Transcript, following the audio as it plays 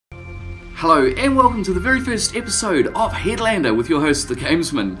Hello and welcome to the very first episode of Headlander with your host, the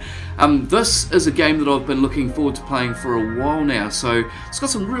Gamesman. This is a game that I've been looking forward to playing for a while now, so it's got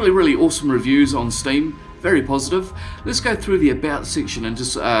some really awesome reviews on Steam, very positive. Let's go through the About section and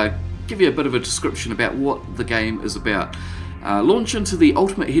just give you a bit of a description about what the game is about. Launch into the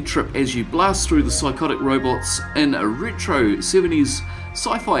ultimate head trip as you blast through the psychotic robots in a retro 70s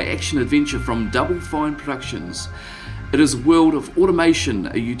sci-fi action adventure from Double Fine Productions. It is a world of automation,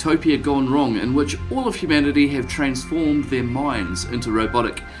 a utopia gone wrong, in which all of humanity have transformed their minds into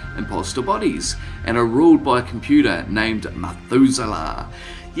robotic imposter bodies and are ruled by a computer named Methuselah.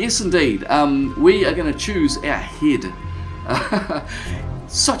 Yes indeed, we are going to choose our head.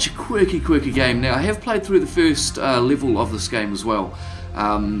 Such a quirky game. Now I have played through the first level of this game as well,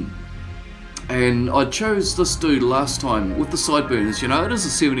 and I chose this dude last time with the sideburns. You know, it is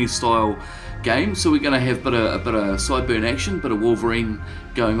a 70s style game, so we're going to have a bit of sideburn action, bit of Wolverine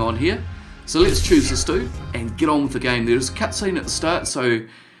going on here. So let's choose this dude and get on with the game. There's a cutscene at the start, so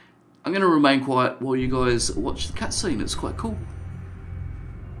I'm going to remain quiet while you guys watch the cutscene. It's quite cool.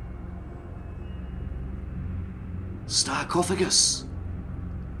 Sarcophagus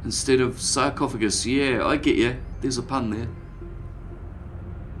instead of sarcophagus. Yeah, I get you. There's a pun there.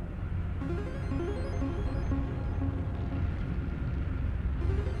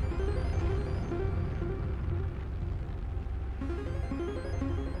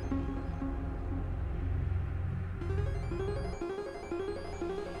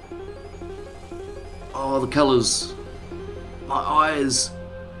 Oh, the colours. My eyes.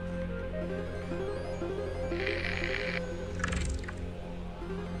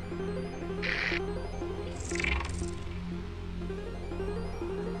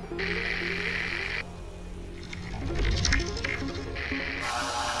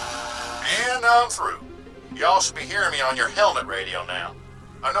 And I'm through. Y'all should be hearing me on your helmet radio now.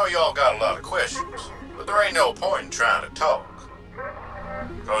 I know y'all got a lot of questions, but there ain't no point in trying to talk.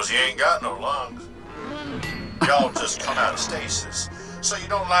 'Cause you ain't got no lungs. Y'all just come out of stasis, so you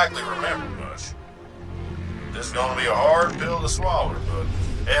don't likely remember much. This is gonna be a hard pill to swallow, but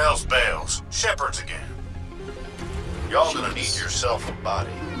hell's bells, shepherds again. Y'all gonna need yourself a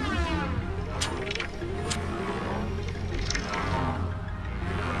body.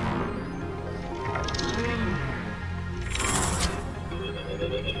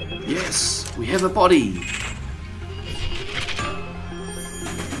 Yes, we have a body.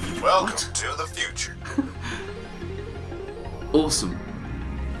 Welcome to the future. Awesome.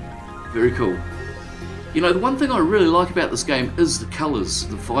 Very cool. You know, the one thing I really like about this game is the colours,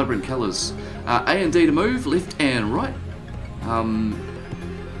 the vibrant colours. A and D to move, left and right.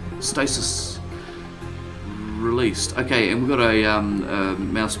 Stasis released. Okay, and we've got a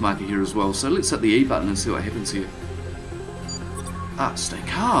mouse marker here as well. So let's hit the E button and see what happens here. Stay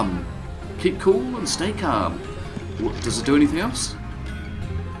calm. Keep cool and stay calm. What, does it do anything else?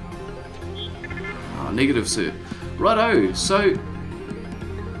 Negative, sir. Righto, so...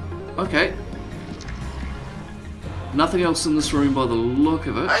 Okay. Nothing else in this room by the look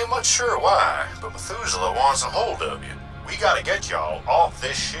of it. I ain't much sure why, but Methuselah wants a hold of you. We gotta get y'all off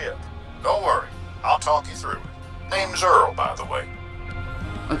this ship. Don't worry, I'll talk you through it. Name's Earl, by the way.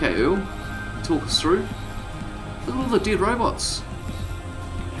 Okay, Earl. Talk us through. Look at all the dead robots.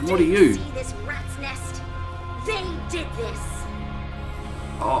 And what are you? See this rat's nest? They did this.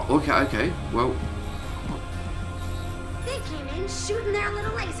 Oh, okay. Well... They came in shooting their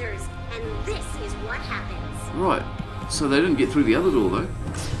little lasers, and this is what happens. Right. So they didn't get through the other door, though.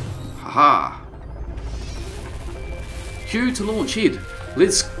 Haha. Q to launch head.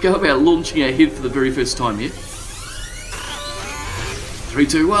 Let's go about launching our head for the very first time here. 3,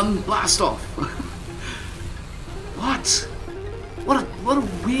 2, 1, blast off. What? What a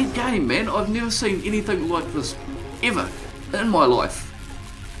weird game, man. I've never seen anything like this ever in my life.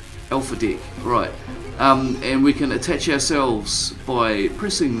 Alpha deck, right. And we can attach ourselves by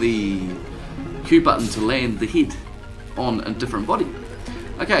pressing the Q button to land the head on a different body.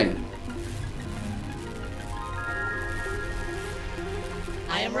 Okay.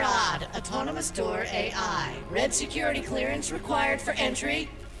 I am Rod, Autonomous Door AI. Red security clearance required for entry.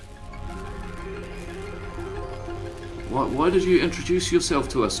 Why did you introduce yourself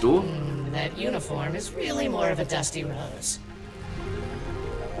to us, Door? That uniform is really more of a dusty rose.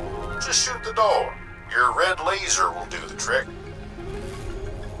 Just shoot the door. Your red laser will do the trick.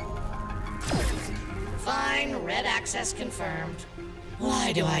 Fine, red access confirmed.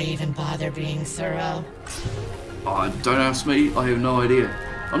 Why do I even bother being thorough? Oh, don't ask me, I have no idea.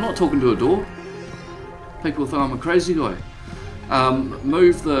 I'm not talking to a door. People think I'm a crazy guy.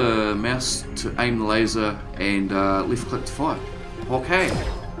 Move the mouse to aim the laser and left click to fire. Okay.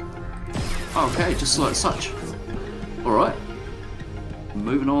 Okay, just like such. Alright.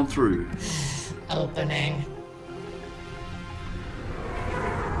 Moving on through. Opening.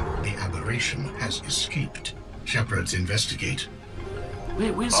 The aberration has escaped. Shepherds investigate.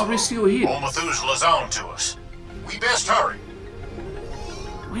 Where's the rest of your head? Old Methuselah's on to us. We best hurry.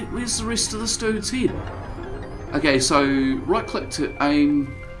 Where's the rest of this dude's head? Okay, so right click to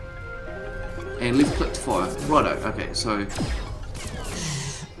aim and left click to fire. Righto, okay, so...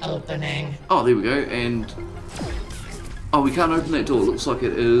 Opening. Oh, there we go, and... Oh, we can't open that door. Looks like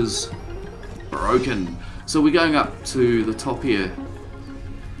it is broken. So we're going up to the top here.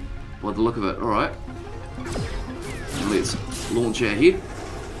 By the look of it, alright. Let's launch our head.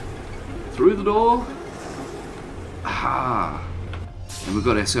 Through the door. Aha! And we've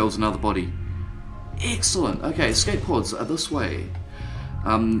got ourselves another body. Excellent. Okay, escape pods are this way.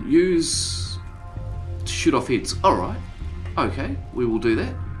 Use to shoot off heads. Alright. Okay, we will do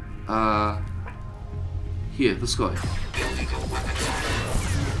that. Here, this guy.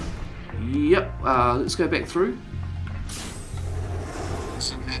 Yep, let's go back through.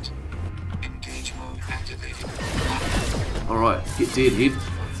 Submit. Engage mode activated. Alright, get dead head.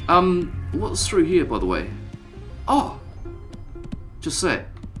 What's through here, by the way? Oh! Just that.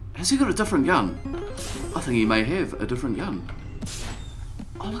 Has he got a different gun? I think he may have a different gun.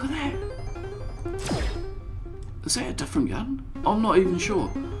 Oh, look at that. Is that a different gun? I'm not even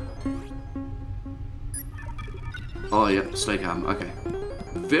sure. Oh, yeah, stay calm. Okay.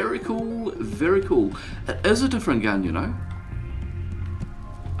 Very cool, very cool. It is a different gun, you know.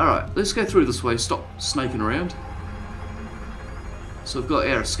 Alright, let's go through this way. Stop snaking around. So we've got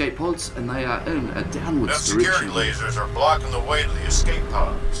our escape pods, and they are in a downwards Them security direction. lasers are blocking the way to the escape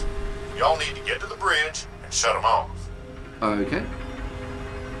pods. Y'all need to get to the bridge and shut them off. Okay.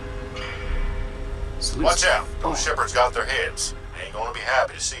 So Watch out. Those Oh, shepherds got their heads. They ain't gonna be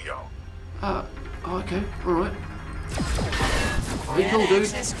happy to see y'all. oh, okay, alright. Very Red cool, dude.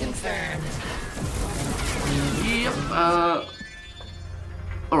 access confirmed. Yep,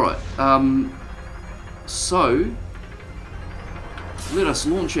 alright, so let us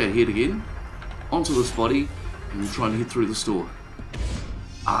launch our head again onto this body and we'll try and head through this door.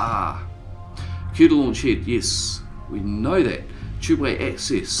 Ah, Q to launch head, yes, we know that. Tubeway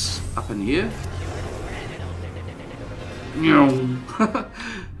access up in here.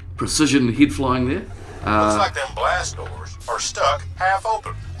 Precision head flying there. Looks like them blast doors are stuck half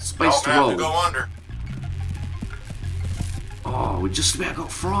open. Space Y'all to gonna have roll. to go under. Oh, we just about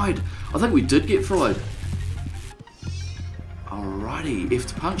got fried. I think we did get fried. Alrighty, F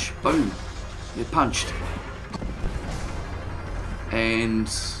to punch. Boom. They're punched. And...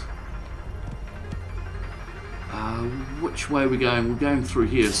 which way are we going? We're going through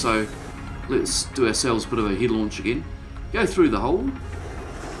here, so let's do ourselves a bit of a head launch again. Go through the hole.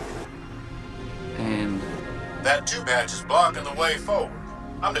 And... That tube hatch is blocking the way forward.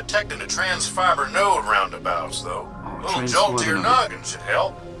 I'm detecting a transfiber node roundabouts, though. Oh, A little jolt to your transfiber node. noggin should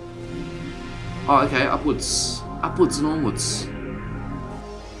help. Oh, okay, upwards. Upwards and onwards.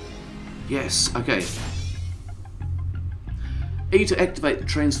 Yes, okay. E to activate the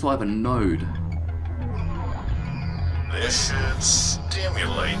transfiber node. This should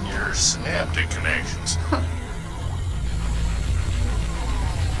stimulate your synaptic connections.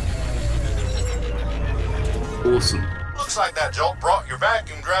 Awesome. Looks like that jolt brought your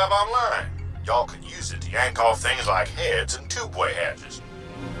vacuum drive online. Y'all could use it to yank off things like heads and tubeway hatches.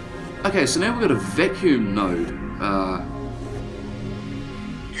 Okay, so now we've got a vacuum node.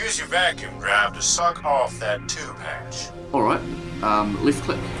 Use your vacuum drive to suck off that tube hatch. Alright. Left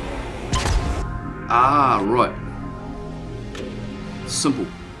click. Ah, right. Simple.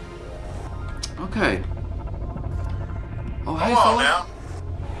 Okay. Oh, hey, Come on fella. now.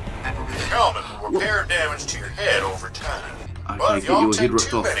 Your helmet will repair damage to your head over time. Okay, But if get your y'all head take ripped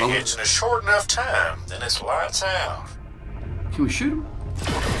too off, many fella. hits in a short enough time, then it's lights out. Can we shoot him?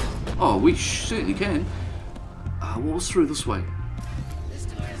 Oh, we certainly can. What was through this way? This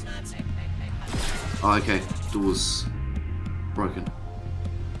door is not safe. Oh, okay. Door's broken.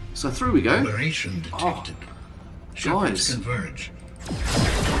 So through we go. Aberration detected. Shepherds guys. converge.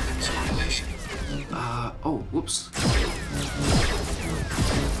 Simulation. Oh, whoops.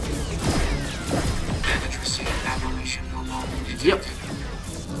 Damage received. Aberration no longer detected. Yep.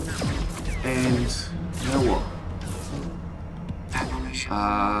 And now what? Aberration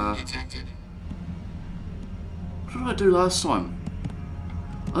detected. What did I do last time?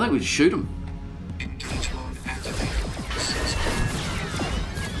 I think we just shoot him. Engage mode activated.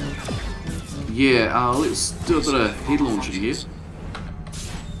 Yeah, let's do a bit of head launching here.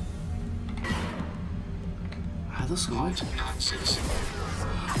 This guy. Non-citizen.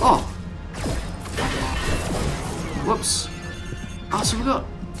 Oh! Whoops. Oh, so we've got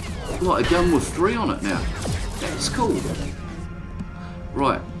like a gun with 3 on it now. That's cool.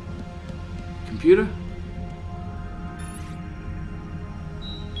 Right. Computer.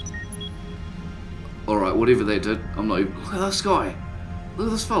 Alright, whatever that did, I'm not even... Look at this guy. Look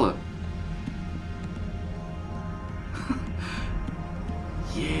at this fella.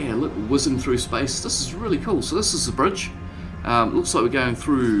 Yeah, look, whizzing through space. This is really cool. So this is the bridge. Looks like we're going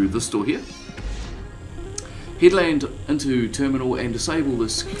through this door here. Headland into terminal and disable the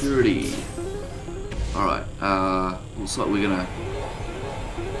security. Alright, looks like we're gonna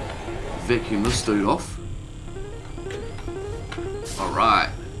vacuum this dude off. Alright.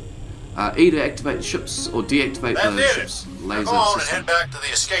 E to activate the ships, or deactivate the ship's laser Go on system. and head back to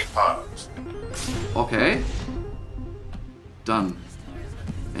the escape pods. Okay. Done.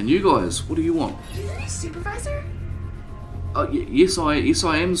 And you guys, what do you want? Supervisor? Yes, I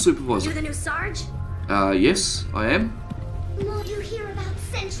am the supervisor. You're the new Sarge? Yes, I am. Will you hear about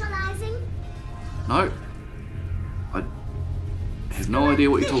centralizing? No. I have no idea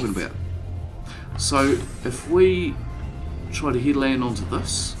what you're talking about. So, if we try to headland onto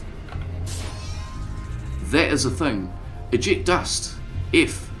this, that is a thing. Eject dust.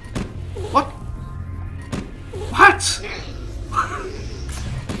 F. What? What?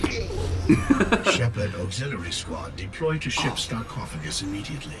 Shepherd Auxiliary Squad deploy to ship sarcophagus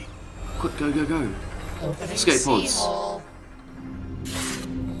immediately. Quick, go, go, go. Opening Escape pods. C-hole.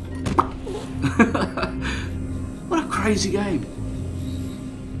 What a crazy game.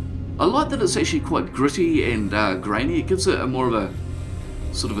 I like that it's actually quite gritty and grainy. It gives it a more of a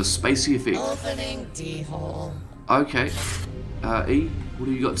sort of a spacey effect. Opening D-hole. Okay. E, what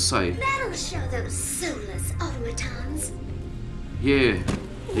do you got to say? That'll show those soulless automatons. Yeah.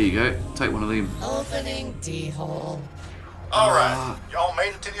 There you go. Take one of them. Opening D-hole. Alright, y'all made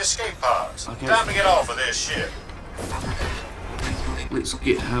it to the escape pods. Okay. Time to get off of this ship. Let's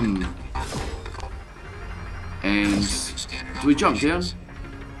get him. And do we jump down?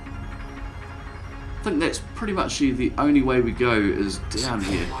 I think that's pretty much the only way we go is down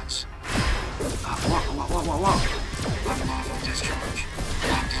here. What?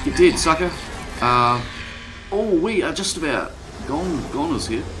 You're dead, sucker. Oh, we are just about goners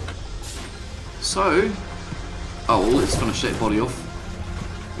here. So, oh, well, let's finish that body off.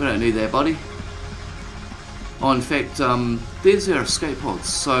 We don't need that, buddy. Oh, in fact, there's our escape pods.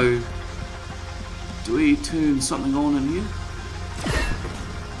 So, do we turn something on in here?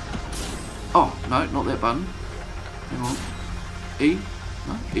 Oh, no, not that button. Hang on. E?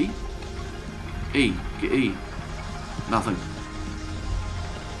 No, E? E. Get E. Nothing.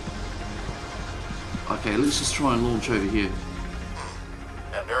 Okay, let's just try and launch over here.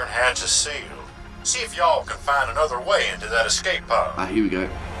 And their hatch is sealed. See if y'all can find another way into that escape pod. Ah, here we go.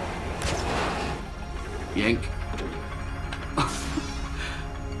 Yank.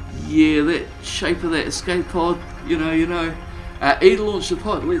 Yeah, that shape of that escape pod, you know. E to launch the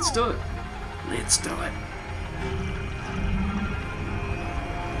pod, let's do it. Let's do it.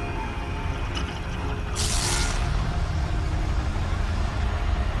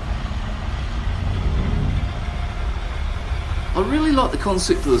 I really like the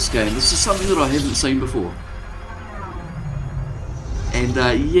concept of this game. This is something that I haven't seen before. And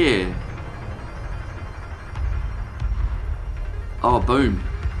yeah. Oh, boom.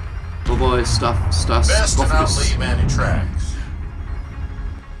 Bye-bye, stuff. Best to not Esophagus. leave any tracks.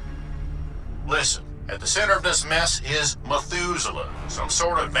 Listen, at the center of this mess is Methuselah, some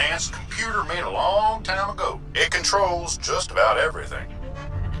sort of advanced computer made a long time ago. It controls just about everything.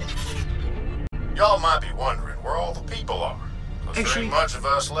 Y'all might be wondering where all the people are. 'Cause there Actually, ain't much of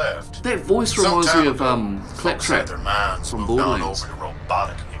us left. That voice reminds me of folks had Claptrap their minds from moved on Borderlands. over to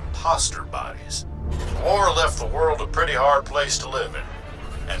robotic imposter bodies. War left the world a pretty hard place to live in,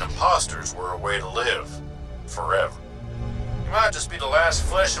 and imposters were a way to live forever. You might just be the last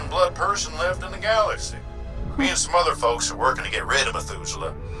flesh and blood person left in the galaxy. Me and some other folks are working to get rid of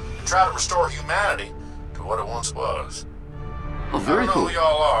Methuselah and try to restore humanity to what it once was. Oh, very I don't know cool. who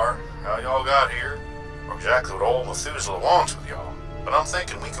y'all are, how y'all got here, or exactly what old Methuselah wants with y'all, but I'm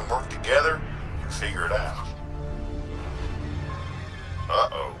thinking we can work together and figure it out.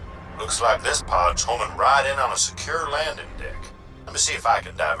 Uh-oh. Looks like this pod's homing right in on a secure landing deck. Let me see if I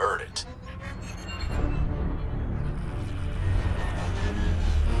can divert it.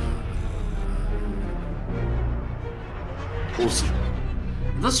 Awesome.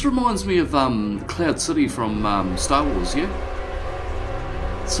 This reminds me of Cloud City from Star Wars, yeah?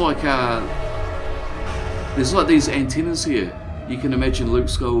 It's like, there's like these antennas here. You can imagine Luke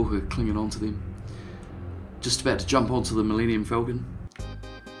Skywalker clinging onto them. Just about to jump onto the Millennium Falcon.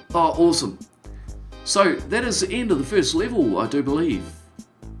 Oh, awesome. So that is the end of the first level, I do believe.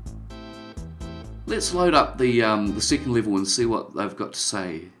 Let's load up the second level and see what they've got to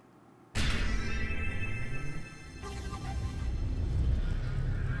say.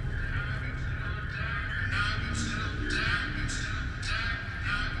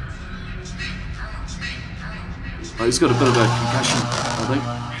 Oh, he's got a bit of a concussion, I think.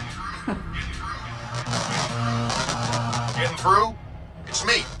 Getting through? It's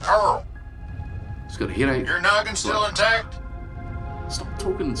me, Carl. He's got a headache. Your noggin still intact? Stop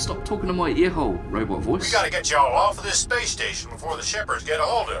talking to my ear hole, robot voice. We gotta get y'all off of this space station before the shepherds get a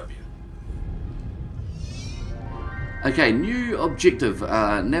hold of you. Okay, new objective.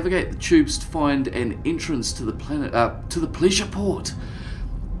 Navigate the tubes to find an entrance to the planet, to the pleasure port.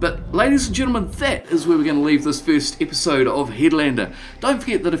 But ladies and gentlemen, that is where we're going to leave this first episode of Headlander. Don't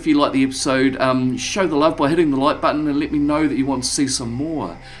forget that if you like the episode, show the love by hitting the like button and let me know that you want to see some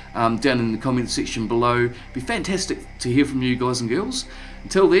more down in the comment section below. It'd be fantastic to hear from you guys and girls.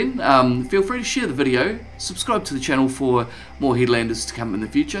 Until then, feel free to share the video, subscribe to the channel for more Headlanders to come in the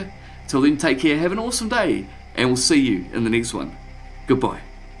future. Until then, take care, have an awesome day, and we'll see you in the next one. Goodbye.